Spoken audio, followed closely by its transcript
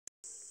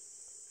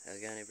How's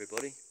it going,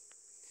 everybody?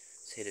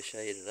 Just here to show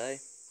you today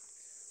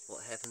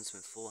what happens when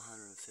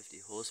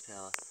 450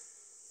 horsepower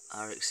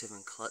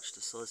rx7 clutch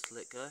decides to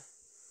let go.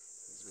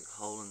 There's a big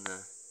hole in the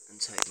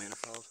intake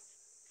manifold.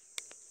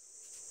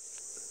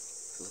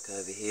 Look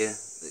over here,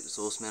 the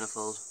exhaust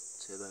manifold,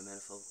 turbo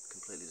manifold,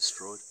 completely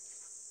destroyed.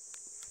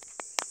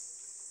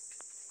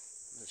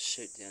 Let's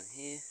shoot down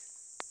here.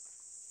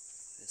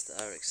 There's the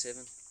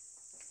rx7.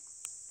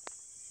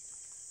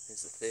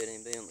 There's the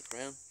 13B on the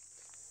crown.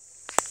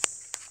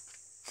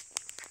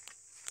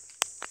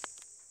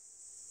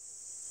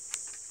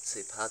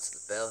 See parts of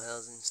the bell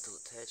housing still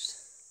attached,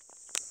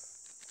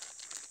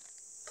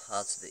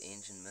 parts of the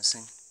engine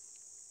missing.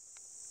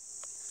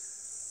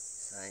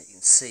 So you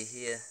can see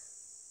here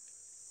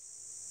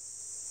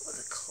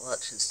the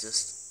clutch is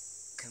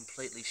just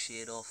completely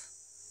sheared off,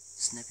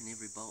 snapping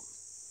every bolt.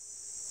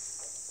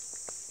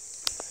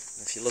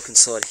 And if you look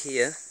inside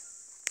here,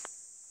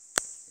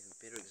 even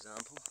better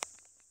example.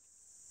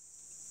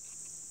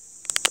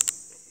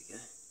 There you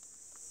go.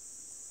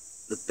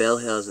 The bell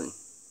housing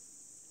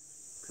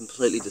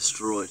completely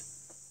destroyed.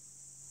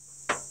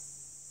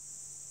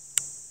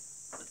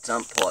 The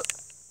dump pipe,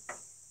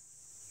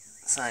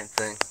 same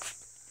thing,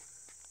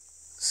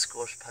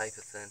 squash paper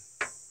thin.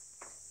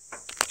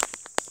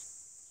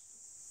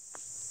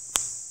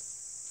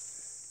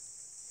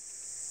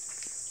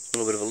 A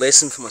little bit of a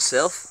lesson for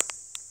myself.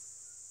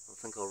 I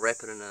think I'll wrap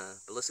it in a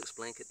ballistics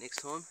blanket next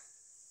time.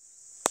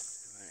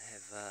 I won't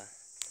have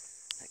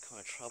that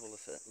kind of trouble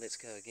if it lets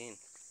go again.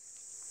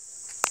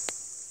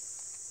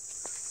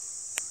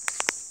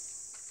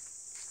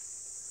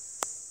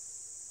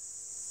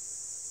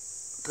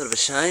 Bit of a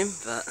shame,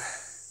 but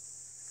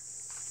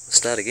we'll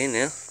start again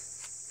now.